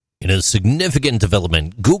a significant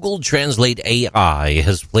development, Google Translate AI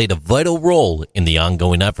has played a vital role in the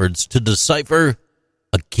ongoing efforts to decipher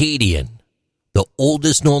Akkadian, the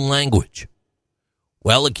oldest known language.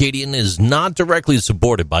 While Akkadian is not directly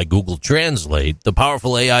supported by Google Translate, the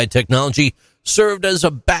powerful AI technology served as a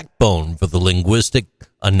backbone for the linguistic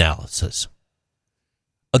analysis.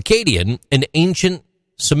 Akkadian, an ancient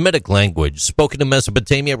Semitic language spoken in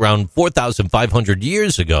Mesopotamia around 4,500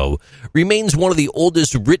 years ago, remains one of the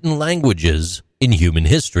oldest written languages in human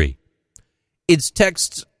history. Its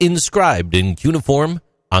texts, inscribed in cuneiform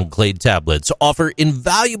on clay tablets, offer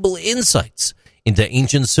invaluable insights into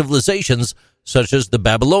ancient civilizations such as the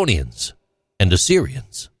Babylonians and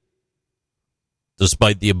Assyrians.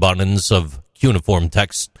 Despite the abundance of cuneiform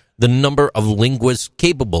texts, the number of linguists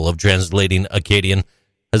capable of translating Akkadian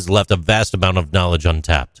has left a vast amount of knowledge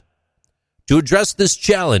untapped. To address this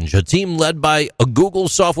challenge, a team led by a Google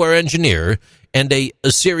software engineer and a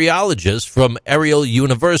Assyriologist from Ariel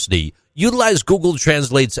University utilized Google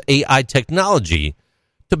Translate's AI technology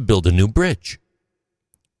to build a new bridge.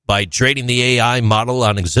 By training the AI model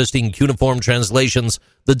on existing cuneiform translations,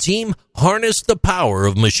 the team harnessed the power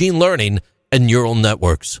of machine learning and neural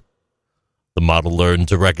networks. The model learned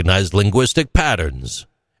to recognize linguistic patterns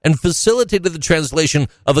and facilitated the translation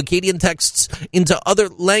of Akkadian texts into other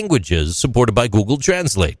languages supported by Google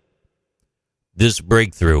Translate. This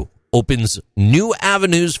breakthrough opens new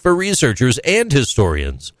avenues for researchers and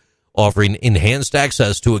historians, offering enhanced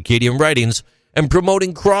access to Akkadian writings and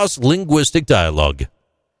promoting cross-linguistic dialogue.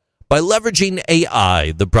 By leveraging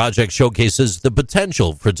AI, the project showcases the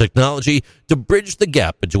potential for technology to bridge the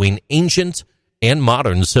gap between ancient and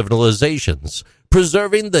modern civilizations,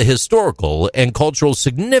 preserving the historical and cultural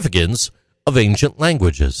significance of ancient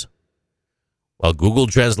languages. While Google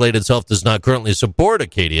Translate itself does not currently support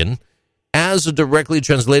Akkadian as a directly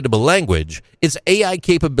translatable language, its AI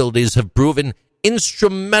capabilities have proven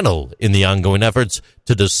instrumental in the ongoing efforts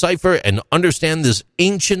to decipher and understand this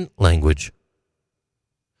ancient language.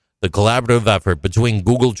 The collaborative effort between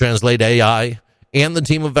Google Translate AI and the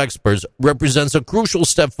team of experts represents a crucial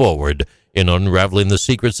step forward in unraveling the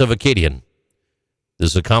secrets of Akkadian.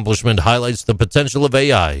 This accomplishment highlights the potential of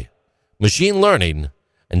AI, machine learning,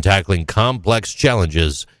 and tackling complex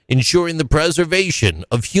challenges, ensuring the preservation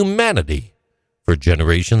of humanity for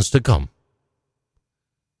generations to come.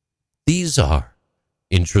 These are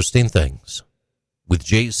Interesting Things with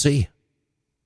JC.